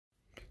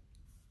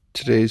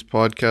Today's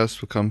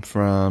podcast will come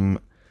from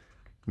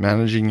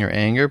Managing Your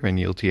Anger by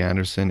Neil T.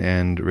 Anderson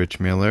and Rich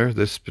Miller.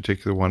 This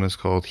particular one is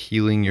called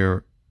Healing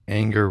Your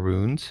Anger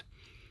Wounds.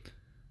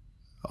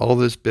 All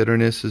this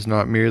bitterness is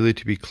not merely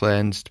to be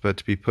cleansed, but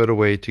to be put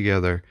away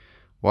together.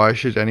 Why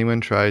should anyone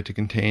try to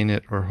contain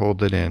it or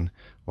hold it in?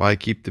 Why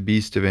keep the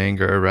beast of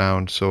anger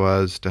around so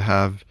as to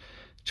have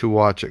to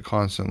watch it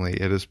constantly?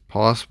 It is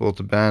possible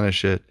to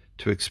banish it,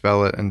 to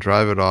expel it, and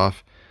drive it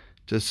off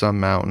to some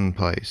mountain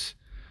place.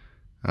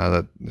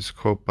 That is a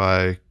quote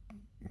by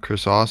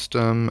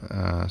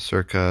Chrysostom,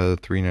 circa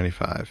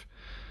 395.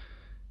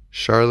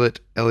 Charlotte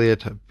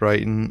Elliott of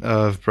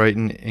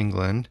Brighton,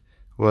 England,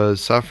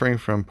 was suffering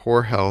from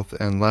poor health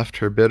and left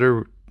her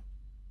bitter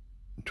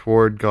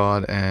toward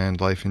God and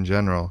life in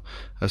general.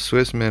 A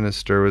Swiss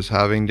minister was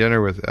having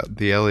dinner with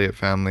the Elliott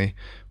family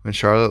when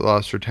Charlotte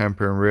lost her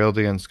temper and railed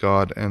against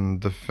God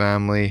and the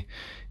family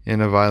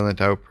in a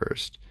violent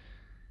outburst.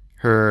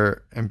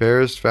 Her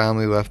embarrassed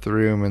family left the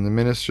room, and the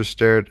minister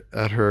stared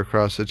at her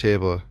across the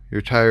table.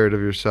 "You're tired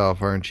of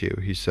yourself, aren't you?"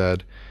 he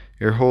said.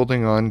 "You're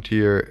holding on to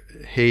your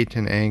hate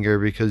and anger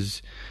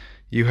because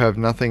you have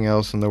nothing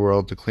else in the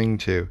world to cling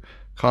to.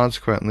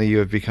 Consequently, you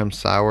have become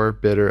sour,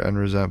 bitter, and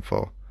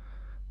resentful."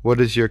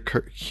 "What is your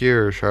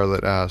cure?"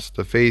 Charlotte asked.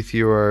 "The faith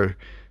you are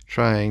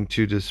trying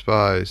to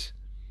despise,"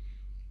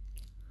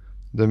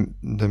 the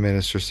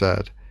minister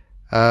said.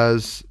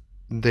 As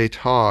they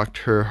talked,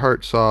 her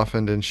heart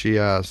softened, and she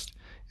asked,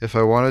 "If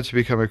I wanted to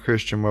become a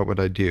Christian, what would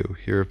I do?"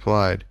 He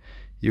replied,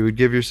 "You would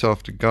give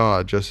yourself to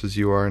God, just as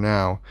you are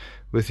now,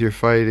 with your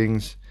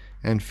fightings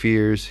and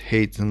fears,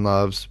 hates and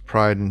loves,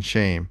 pride and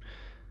shame."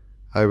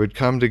 "I would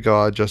come to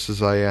God just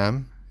as I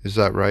am. Is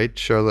that right?"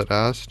 Charlotte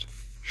asked.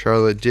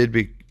 Charlotte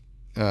did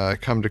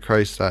come to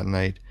Christ that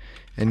night,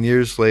 and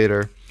years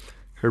later,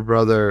 her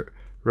brother,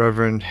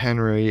 Reverend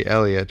Henry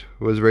Elliott,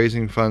 was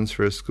raising funds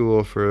for a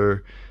school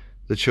for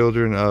the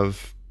children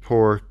of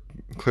poor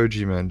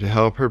clergymen. To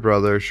help her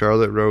brother,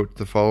 Charlotte wrote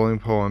the following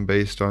poem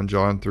based on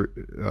John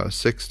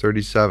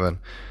 6:37.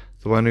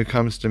 "The one who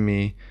comes to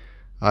me,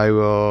 I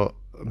will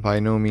by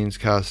no means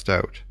cast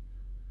out."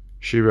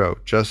 She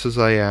wrote, "Just as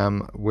I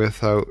am,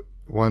 without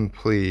one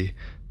plea,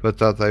 but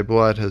that thy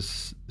blood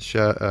was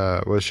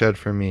shed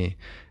for me,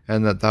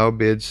 and that thou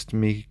bidst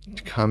me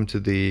come to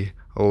thee.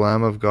 O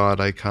Lamb of God,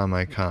 I come,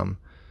 I come."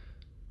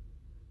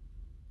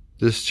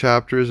 This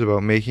chapter is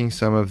about making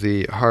some of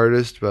the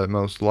hardest but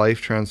most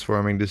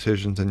life-transforming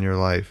decisions in your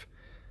life.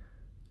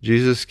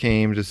 Jesus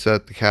came to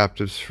set the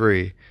captives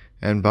free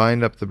and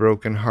bind up the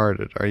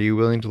broken-hearted. Are you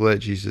willing to let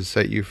Jesus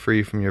set you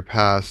free from your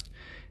past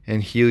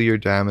and heal your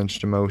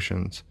damaged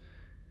emotions?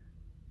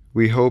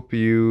 We hope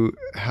you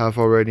have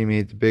already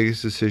made the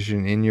biggest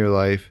decision in your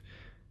life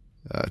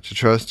to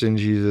trust in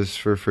Jesus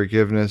for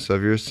forgiveness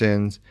of your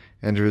sins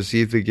and to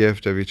receive the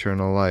gift of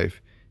eternal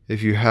life.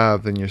 If you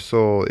have, then your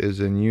soul is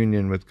in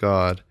union with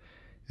God.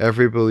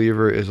 Every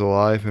believer is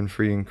alive and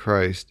free in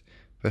Christ,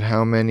 but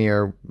how many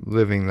are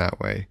living that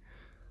way?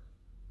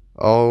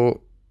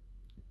 All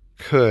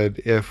could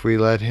if we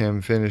let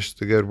Him finish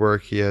the good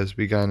work He has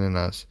begun in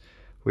us.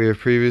 We have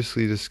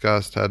previously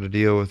discussed how to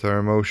deal with our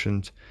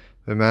emotions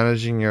by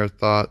managing our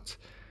thoughts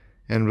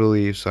and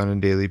beliefs on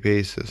a daily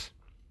basis.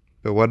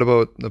 But what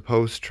about the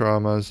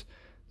post-traumas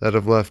that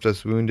have left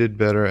us wounded,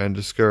 bitter, and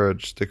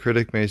discouraged? The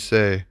critic may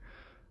say,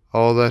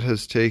 all that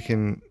has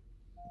taken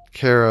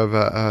care of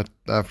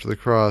after the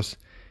cross.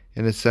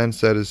 In a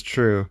sense, that is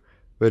true,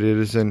 but it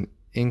is an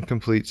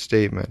incomplete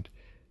statement.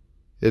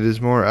 It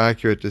is more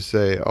accurate to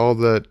say all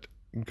that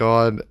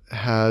God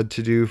had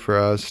to do for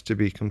us to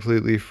be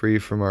completely free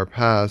from our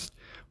past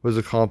was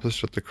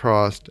accomplished at the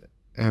cross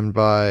and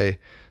by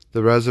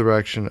the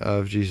resurrection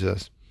of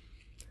Jesus.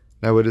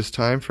 Now it is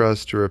time for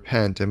us to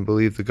repent and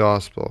believe the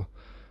gospel.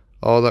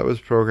 All that was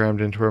programmed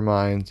into our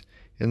minds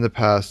in the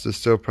past is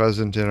still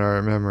present in our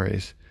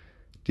memories.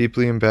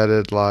 Deeply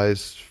embedded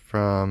lies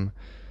from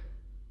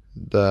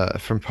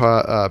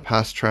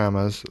past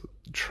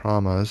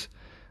traumas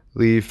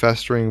leave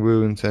festering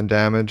wounds and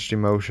damaged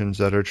emotions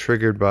that are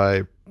triggered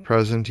by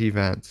present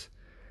events.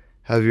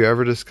 Have you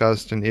ever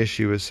discussed an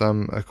issue with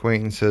some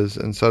acquaintances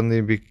and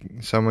suddenly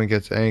someone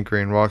gets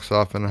angry and walks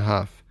off in a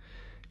huff?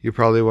 You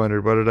probably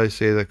wondered, what did I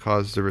say that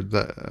caused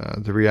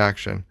the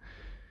reaction?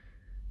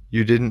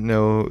 You didn't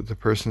know the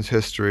person's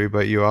history,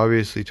 but you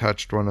obviously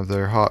touched one of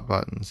their hot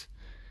buttons.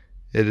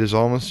 It is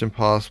almost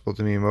impossible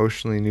to be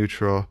emotionally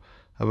neutral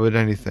about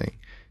anything.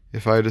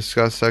 If I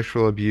discuss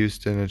sexual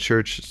abuse in a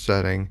church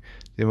setting,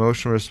 the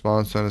emotional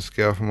response on a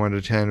scale from 1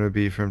 to 10 would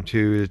be from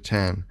 2 to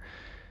 10.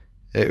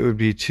 It would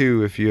be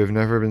 2 if you have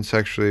never been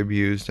sexually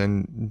abused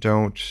and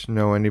don't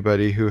know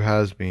anybody who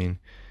has been,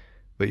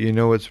 but you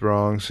know it's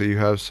wrong, so you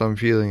have some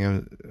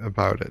feeling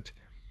about it.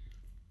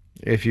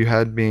 If you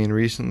had been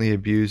recently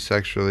abused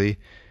sexually,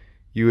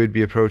 you would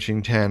be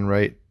approaching 10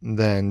 right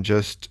then,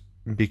 just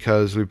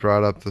because we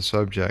brought up the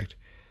subject.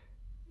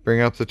 Bring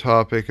up the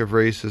topic of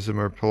racism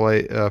or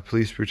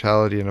police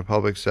brutality in a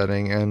public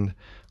setting and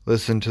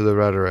listen to the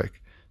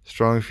rhetoric.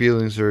 Strong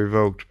feelings are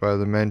evoked by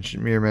the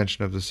mere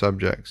mention of the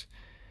subjects.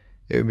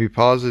 It would be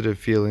positive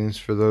feelings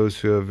for those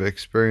who have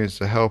experienced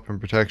the help and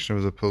protection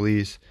of the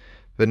police,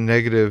 but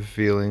negative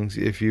feelings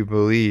if you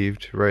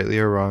believed, rightly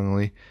or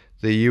wrongly,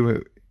 that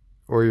you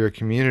or your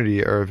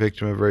community are a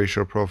victim of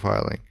racial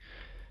profiling.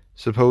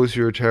 Suppose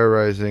you were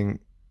terrorized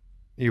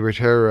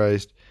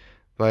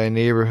by a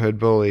neighborhood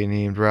bully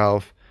named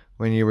Ralph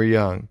when you were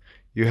young.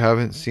 You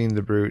haven't seen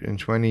the brute in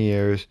 20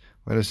 years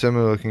when a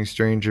similar-looking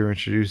stranger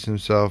introduced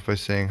himself by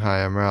saying,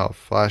 "Hi, I'm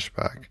Ralph."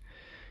 Flashback.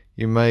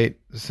 You might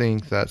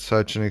think that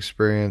such an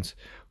experience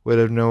would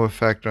have no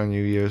effect on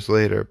you years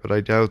later, but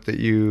I doubt that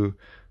you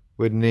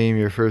would name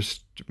your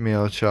first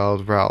male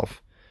child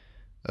Ralph.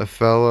 A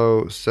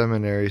fellow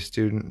seminary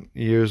student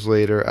years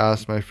later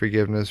asked my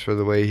forgiveness for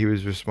the way he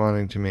was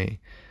responding to me.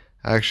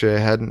 Actually, I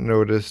hadn't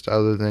noticed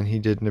other than he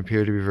didn't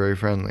appear to be very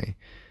friendly.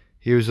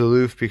 He was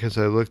aloof because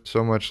I looked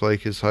so much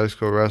like his high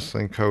school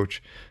wrestling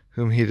coach,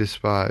 whom he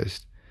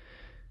despised.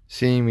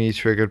 Seeing me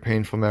triggered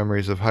painful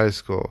memories of high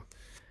school.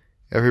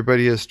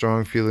 Everybody has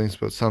strong feelings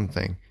about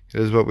something. It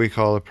is what we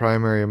call a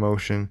primary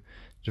emotion,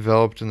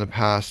 developed in the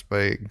past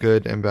by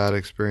good and bad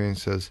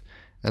experiences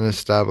and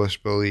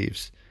established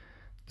beliefs.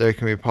 There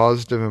can be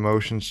positive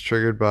emotions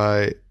triggered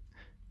by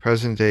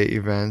present-day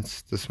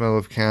events, the smell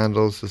of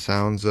candles, the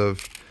sounds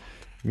of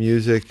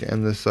music,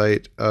 and the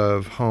sight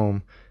of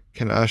home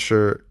can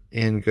usher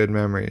in good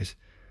memories.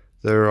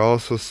 There are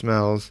also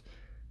smells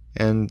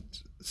and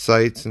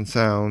sights and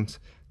sounds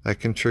that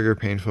can trigger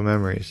painful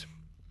memories.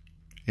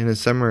 In a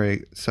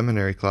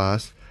seminary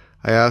class,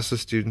 I asked the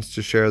students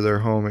to share their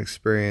home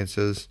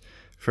experiences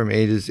from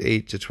ages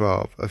 8 to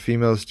 12. A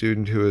female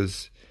student who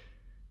was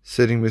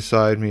sitting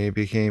beside me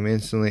became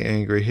instantly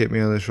angry, hit me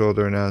on the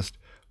shoulder, and asked,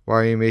 "Why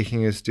are you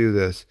making us do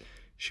this?"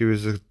 She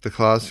was the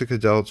classic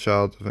adult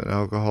child of an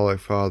alcoholic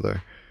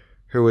father.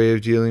 Her way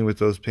of dealing with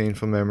those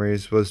painful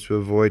memories was to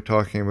avoid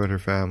talking about her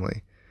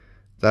family.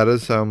 That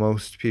is how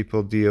most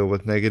people deal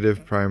with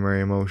negative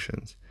primary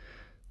emotions.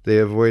 They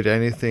avoid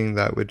anything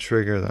that would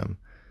trigger them.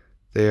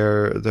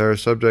 There are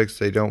subjects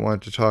they don't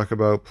want to talk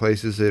about,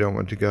 places they don't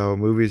want to go,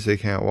 movies they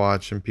can't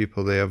watch, and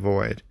people they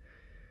avoid.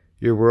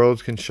 Your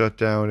world can shut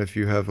down if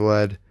you have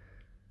had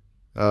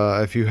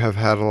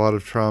a lot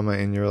of trauma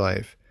in your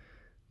life.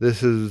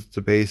 This is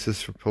the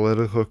basis for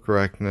political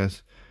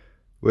correctness,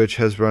 which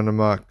has run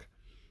amok.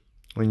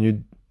 When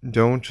you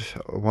don't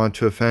want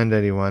to offend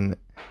anyone,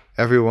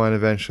 everyone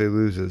eventually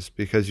loses,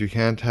 because you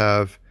can't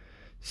have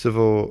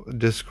civil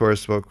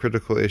discourse about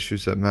critical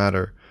issues that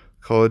matter.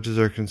 Colleges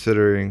are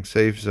considering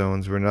safe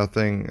zones where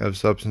nothing of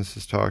substance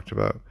is talked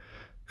about.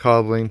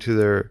 Coddling to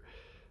their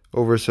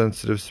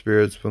oversensitive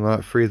spirits will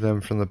not free them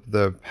from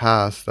the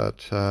past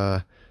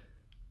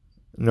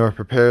nor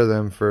prepare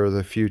them for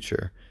the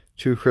future.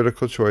 Two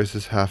critical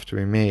choices have to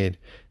be made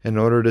in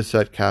order to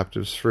set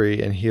captives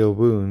free and heal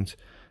wounds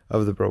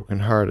of the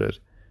broken-hearted.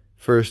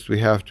 First, we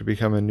have to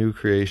become a new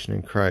creation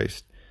in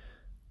Christ.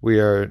 We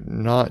are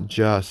not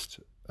just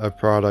a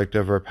product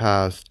of our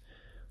past.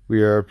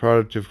 We are a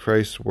product of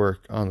Christ's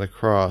work on the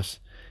cross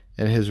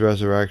and his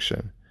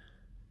resurrection.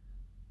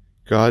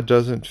 God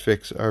doesn't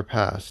fix our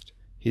past.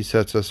 He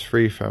sets us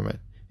free from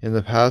it. In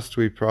the past,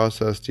 we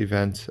processed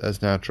events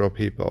as natural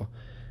people.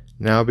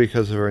 Now,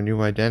 because of our new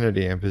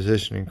identity and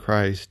position in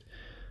Christ,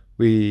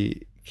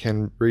 we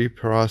can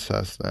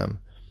reprocess them,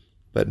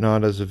 but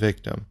not as a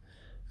victim.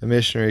 A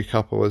missionary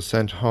couple was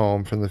sent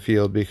home from the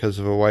field because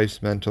of a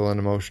wife's mental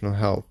and emotional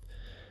health.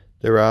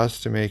 They were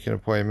asked to make an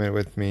appointment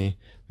with me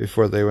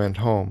before they went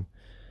home.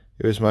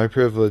 It was my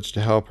privilege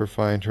to help her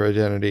find her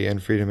identity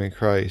and freedom in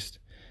Christ.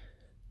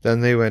 Then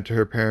they went to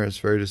her parents'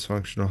 very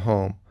dysfunctional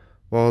home.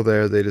 While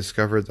there, they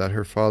discovered that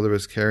her father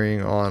was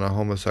carrying on a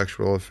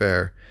homosexual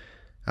affair.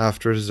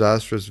 After a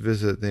disastrous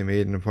visit, they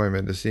made an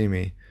appointment to see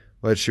me.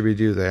 "What should we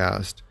do?" they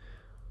asked.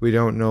 "We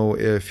don't know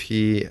if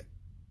he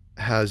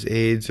has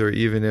AIDS or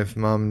even if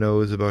Mom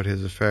knows about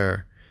his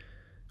affair."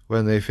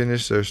 When they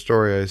finished their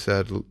story, I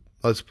said,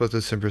 "Let's put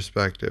this in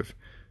perspective.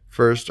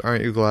 First,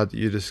 aren't you glad that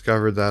you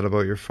discovered that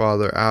about your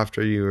father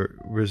after you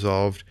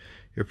resolved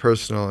your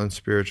personal and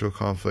spiritual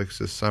conflicts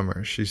this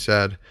summer?" She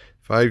said,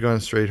 "If I had gone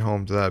straight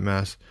home to that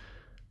mess,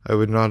 I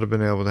would not have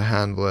been able to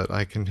handle it."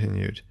 I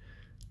continued,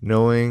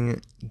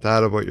 "Knowing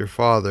that about your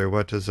father,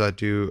 what does that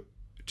do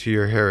to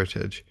your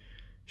heritage?"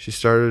 She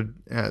started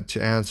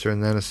to answer,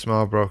 and then a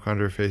smile broke on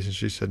her face, and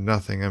she said,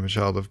 "Nothing, I'm a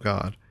child of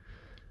God."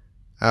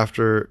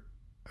 After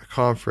a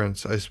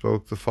conference, I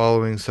spoke the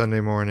following Sunday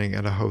morning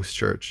at a house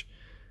church.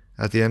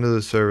 At the end of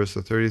the service,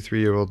 a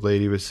 33-year-old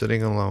lady was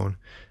sitting alone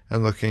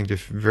and looking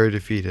very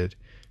defeated.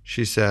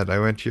 She said, "I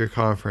went to your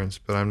conference,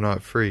 but I'm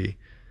not free."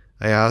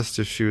 I asked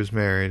if she was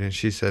married, and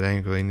she said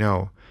angrily,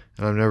 "No,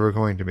 and I'm never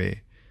going to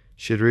be."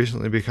 She had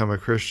recently become a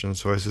Christian,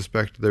 so I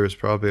suspected there was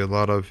probably a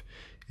lot of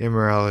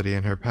immorality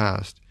in her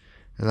past,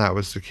 and that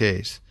was the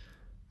case.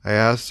 I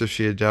asked if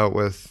she had dealt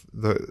with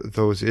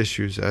those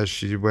issues as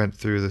she went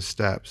through the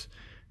steps,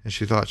 and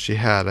she thought she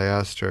had. I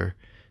asked her,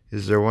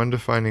 "Is there one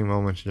defining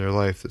moment in your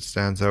life that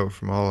stands out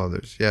from all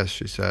others?" "Yes,"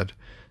 she said.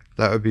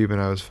 "That would be when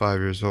I was 5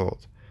 years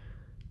old."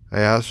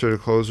 I asked her to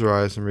close her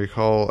eyes and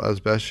recall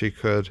as best she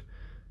could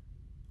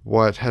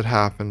what had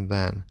happened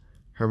then.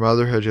 Her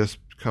mother had just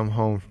come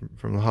home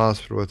from the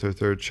hospital with her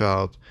third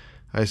child.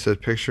 I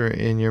said, "Picture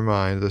in your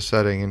mind the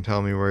setting and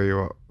tell me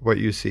what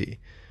you see."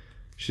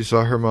 She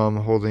saw her mom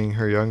holding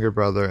her younger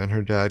brother and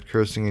her dad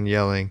cursing and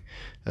yelling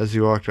as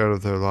he walked out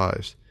of their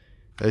lives.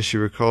 As she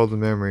recalled the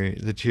memory,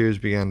 the tears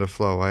began to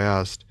flow. I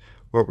asked,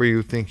 "What were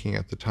you thinking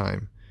at the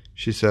time?"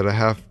 She said, "I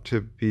have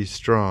to be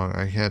strong.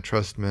 I can't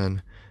trust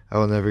men. I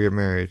will never get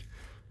married."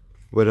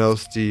 "What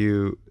else do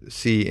you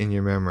see in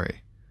your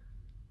memory?"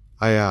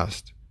 I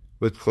asked.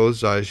 With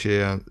closed eyes,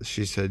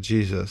 she said,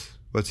 "Jesus."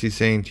 "What's he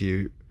saying to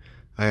you?"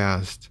 I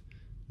asked.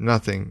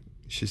 "Nothing,"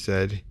 she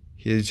said.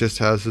 "He just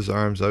has his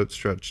arms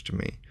outstretched to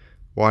me."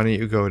 "Why don't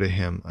you go to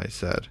him?" I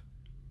said.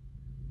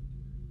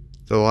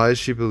 The lies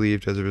she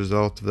believed as a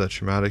result of that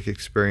traumatic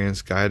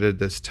experience guided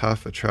this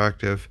tough,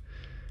 attractive,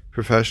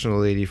 professional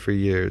lady for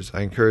years.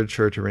 I encouraged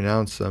her to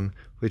renounce them,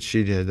 which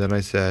she did. Then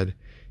I said,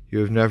 "You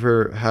have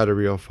never had a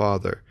real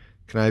father.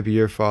 Can I be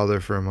your father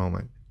for a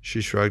moment?"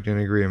 She shrugged in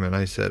agreement.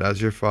 I said,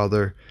 "As your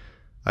father,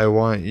 I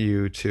want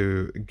you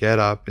to get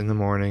up in the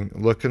morning,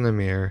 look in the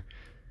mirror,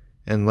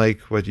 and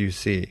like what you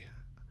see.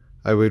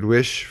 I would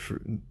wish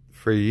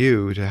for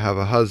you to have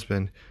a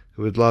husband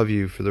who would love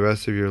you for the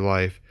rest of your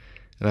life,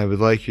 and I would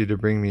like you to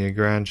bring me a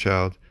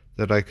grandchild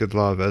that I could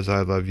love as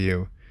I love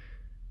you."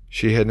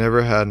 She had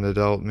never had an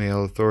adult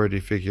male authority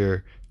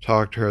figure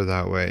talk to her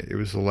that way. It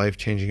was a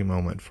life-changing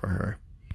moment for her.